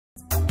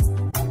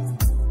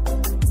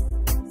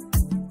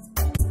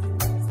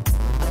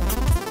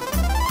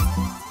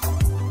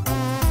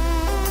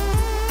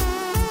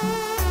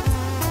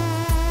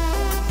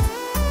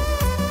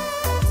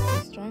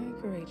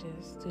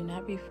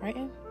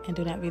frightened and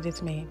do not be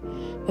dismayed.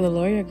 For the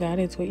Lord your God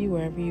is with you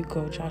wherever you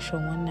go. Joshua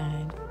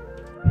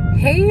 1:9.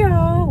 Hey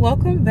y'all,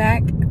 welcome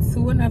back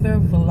to another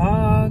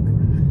vlog.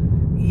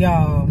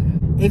 Y'all,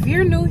 if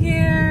you're new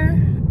here,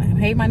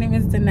 hey, my name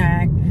is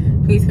Danack.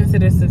 Please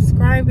consider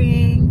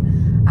subscribing.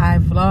 I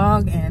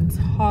vlog and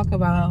talk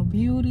about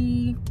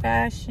beauty,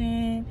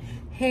 fashion,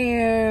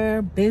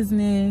 hair,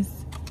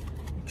 business,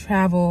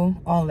 travel,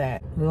 all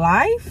that.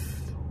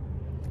 Life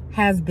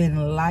has been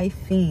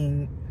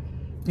lifing.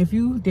 If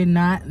you did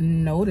not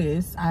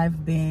notice,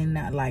 I've been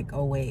like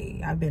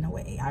away. I've been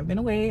away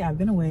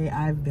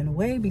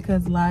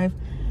because life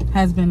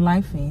has been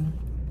lifing.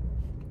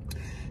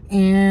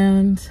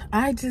 And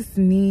I just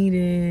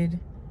needed,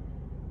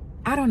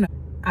 I don't know.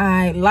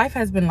 Life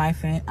has been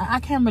lifing. I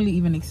can't really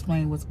even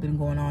explain what's been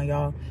going on,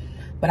 y'all.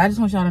 But I just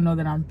want y'all to know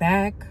that I'm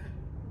back.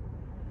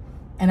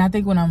 And I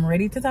think when I'm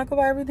ready to talk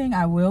about everything,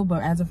 I will.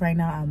 But as of right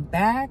now, I'm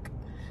back.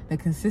 The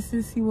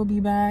consistency will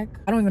be back.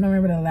 I don't even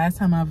remember the last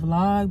time I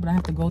vlogged, but I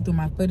have to go through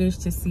my footage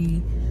to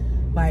see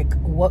like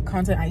what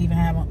content I even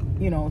have,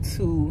 you know,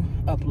 to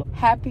upload.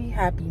 Happy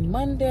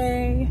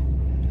Monday.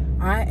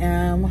 I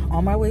am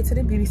on my way to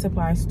the beauty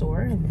supply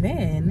store, and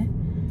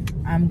then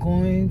I'm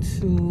going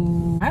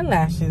to my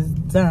lashes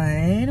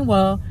done.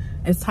 Well,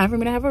 it's time for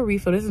me to have a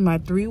refill. This is my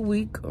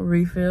 3-week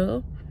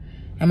refill,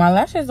 and my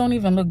lashes don't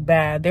even look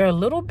bad. They're a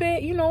little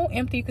bit, you know,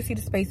 empty. You can see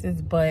the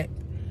spaces, but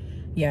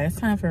yeah, it's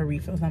time for a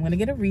refill. So I'm gonna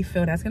get a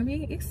refill. That's gonna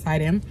be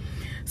exciting.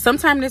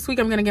 Sometime this week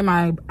I'm gonna get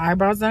my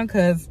eyebrows done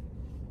because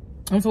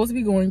I'm supposed to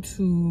be going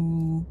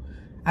to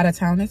out of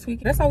town this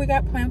week. That's all we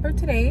got planned for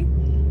today.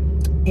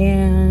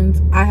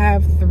 And I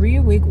have 3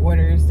 wig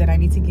orders that I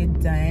need to get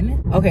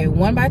done. Okay,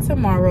 1 by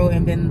tomorrow,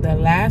 and then the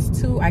last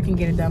 2 I can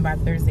get it done by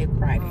Thursday,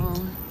 Friday.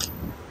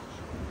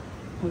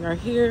 We are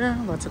here,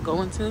 about to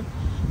go into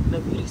the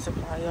beauty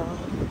supply, y'all.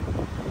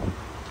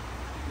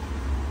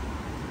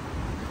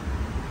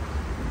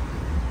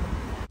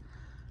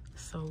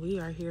 So we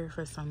are here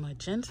for some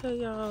magenta,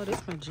 y'all. This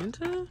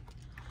magenta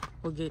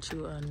will get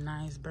you a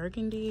nice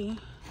burgundy.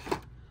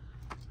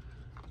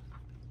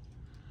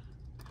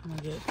 I'm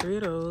gonna get 3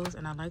 of those,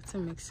 and I like to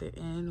mix it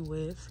in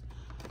with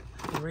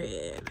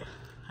red.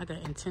 I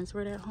got intense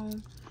red at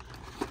home,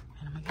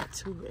 and I'm gonna get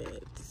 2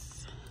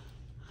 reds.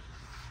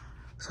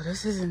 So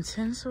this is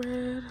intense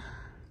red,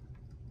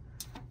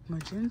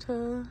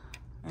 magenta,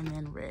 and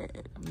then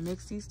red.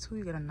 Mix these 2,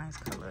 you get a nice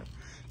color.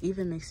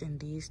 Even mixing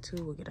these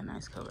 2 will get a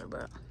nice color,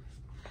 but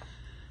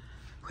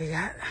we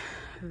got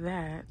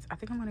that. I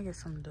think I'm gonna get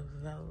some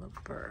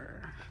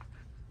developer.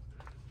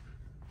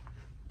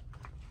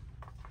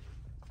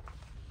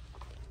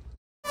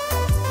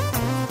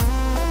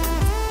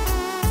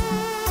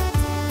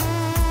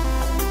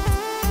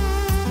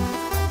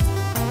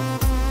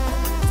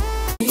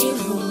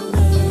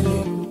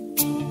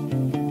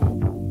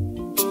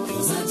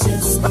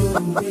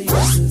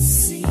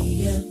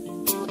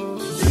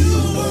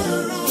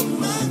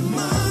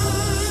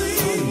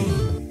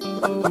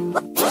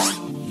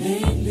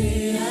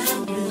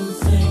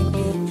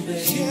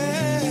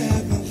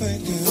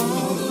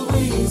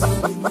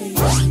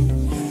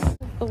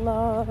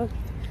 Vlog.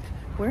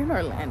 We're in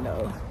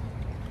Orlando.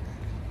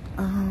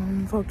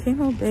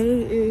 Volcano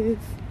Bay is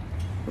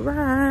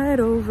right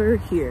over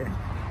here.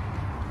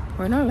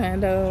 We're in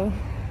Orlando.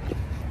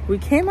 We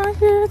came out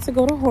here to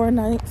go to Horror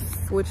Nights,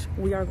 which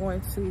we are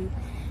going to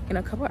in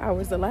a couple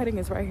hours. The lighting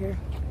is right here.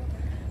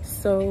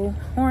 So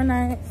Horror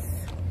Nights.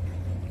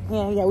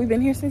 Yeah, we've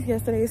been here since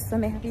yesterday. It's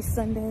Sunday. Happy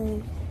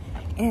Sunday.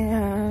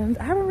 And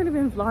I haven't really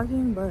been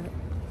vlogging, but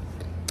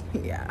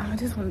yeah, I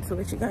just wanted to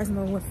let you guys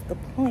know what's the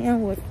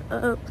plan, what's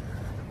up.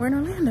 We're in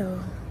Orlando.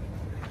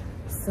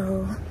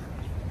 So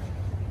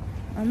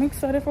I'm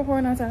excited for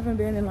Horror Nights. I haven't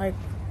been in like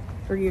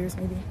 3 years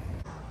maybe.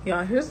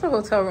 Y'all, here's the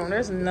hotel room.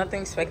 There's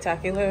nothing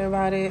spectacular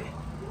about it.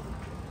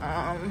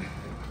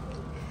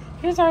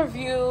 Here's our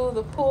view,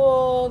 the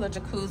pool, the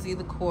jacuzzi,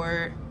 the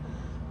court,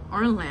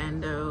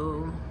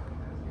 Orlando.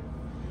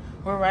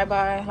 We're right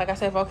by, like I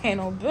said,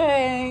 Volcano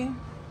Bay.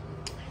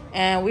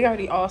 And we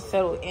already all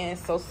settled in,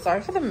 so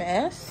sorry for the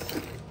mess.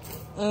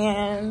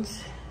 And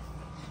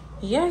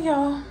yeah,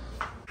 y'all,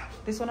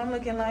 this is what I'm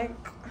looking like.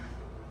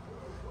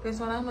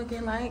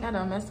 I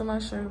done messed up my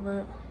shirt,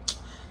 but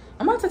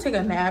I'm about to take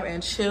a nap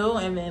and chill,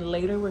 and then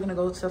later we're gonna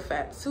go to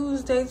Fat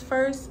Tuesdays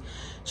first,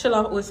 chill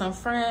out with some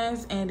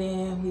friends, and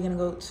then we're gonna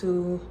go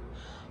to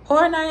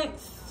Horror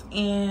Nights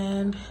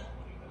and,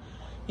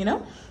 you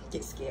know,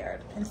 get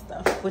scared and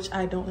stuff, which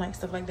I don't like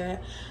stuff like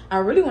that. I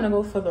really want to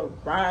go for the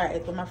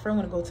ride, but my friend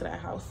want to go to the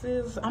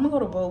houses. I'm gonna go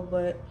to both,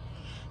 but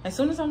as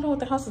soon as I'm done with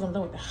the houses, I'm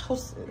done with the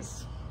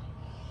houses.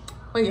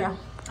 But yeah,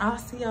 I'll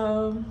see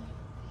y'all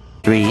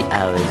 3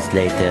 hours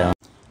later.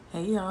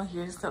 Hey y'all,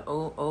 here's the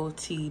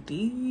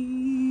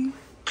OOTD.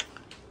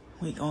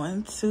 We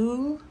going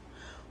to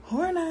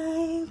Horror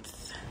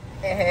Nights.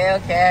 Hey,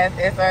 Hellcat,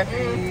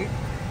 SRT.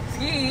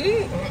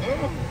 Ski.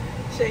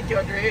 Shake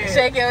your dread.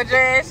 Shake your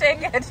dread,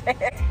 shake your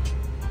dread.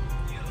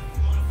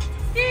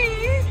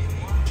 Ski.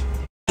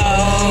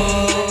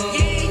 Oh.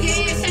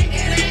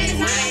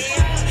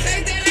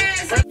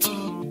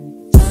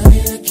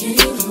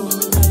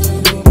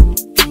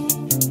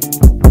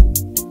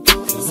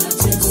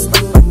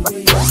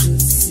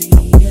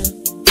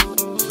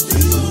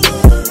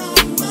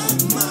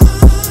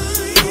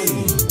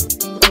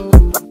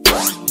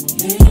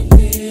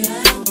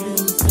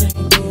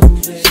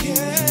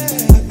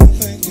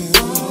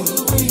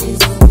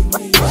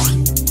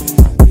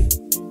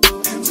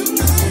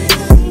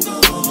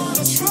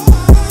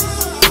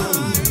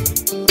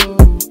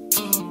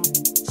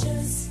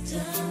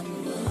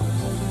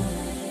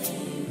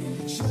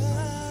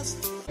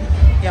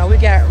 Y'all, we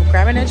got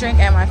grabbing a drink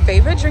at my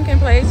favorite drinking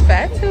place,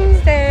 Fat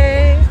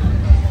Tuesday.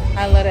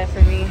 I love that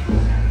for me.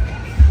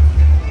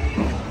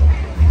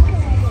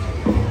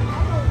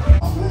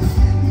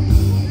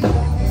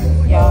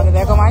 Y'all,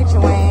 there go my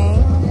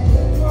drink.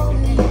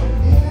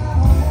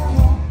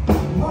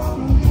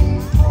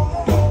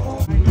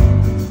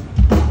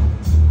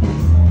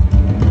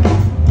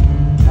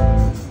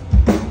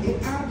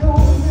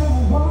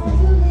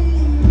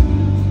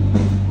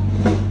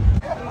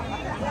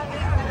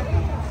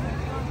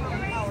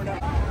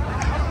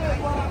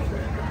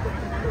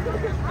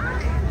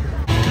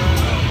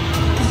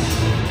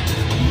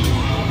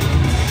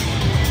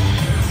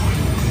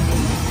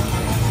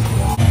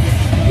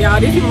 Y'all,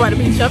 these people about to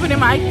be jumping in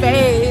my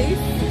face,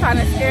 trying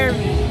to scare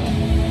me.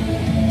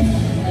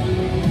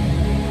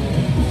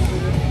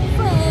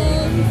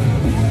 Friends,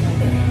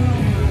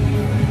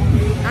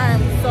 I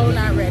am so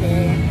not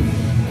ready.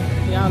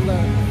 Y'all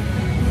look.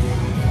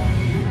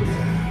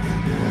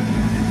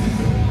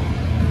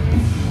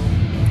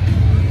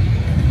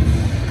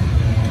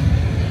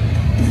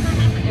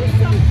 It's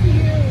so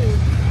cute.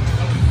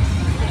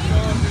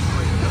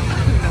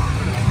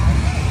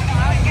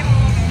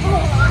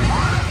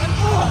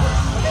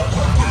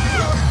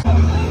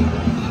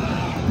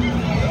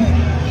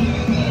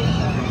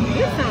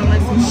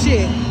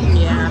 Shit.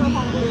 Yeah.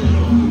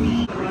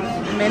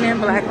 Men in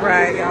Black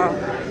ride, y'all.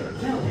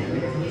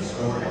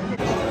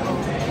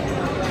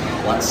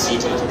 Once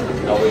seated,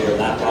 lower your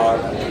lap bar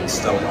and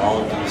stow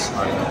all loose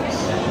articles.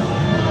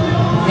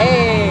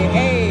 Hey,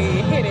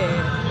 hey, hit it.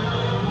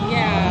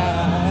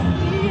 Yeah.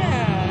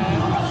 Yeah.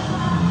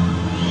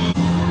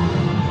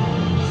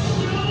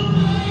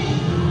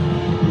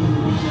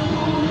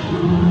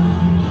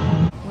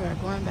 We are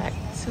going back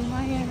to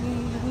Miami.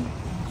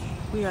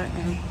 We are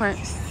in Port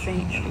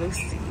St.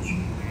 Lucie.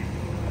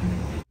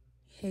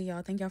 Hey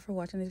y'all, thank y'all for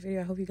watching this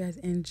video. I hope you guys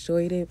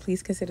enjoyed it.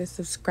 Please consider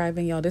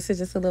subscribing, y'all. This is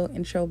just a little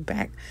intro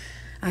back.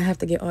 I have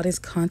to get all this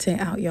content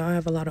out, y'all. I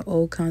have a lot of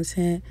old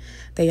content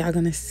that y'all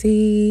gonna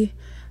see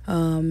that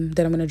I'm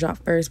gonna drop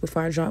first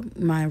before I drop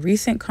my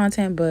recent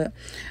content. But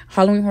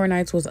Halloween Horror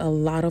Nights was a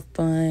lot of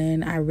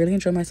fun. I really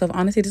enjoyed myself.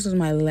 Honestly, this was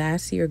my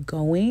last year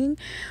going,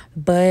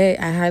 but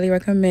I highly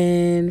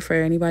recommend for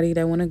anybody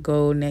that want to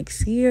go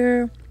next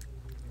year.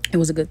 It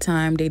was a good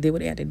time. They did what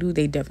they had to do.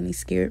 They definitely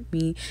scared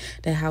me.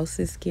 The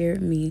houses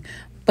scared me.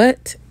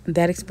 But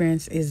that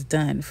experience is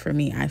done for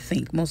me, I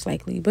think, most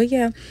likely. But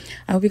yeah,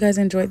 I hope you guys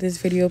enjoyed this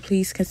video.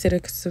 Please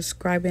consider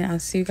subscribing. I'll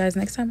see you guys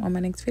next time on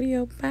my next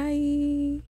video. Bye.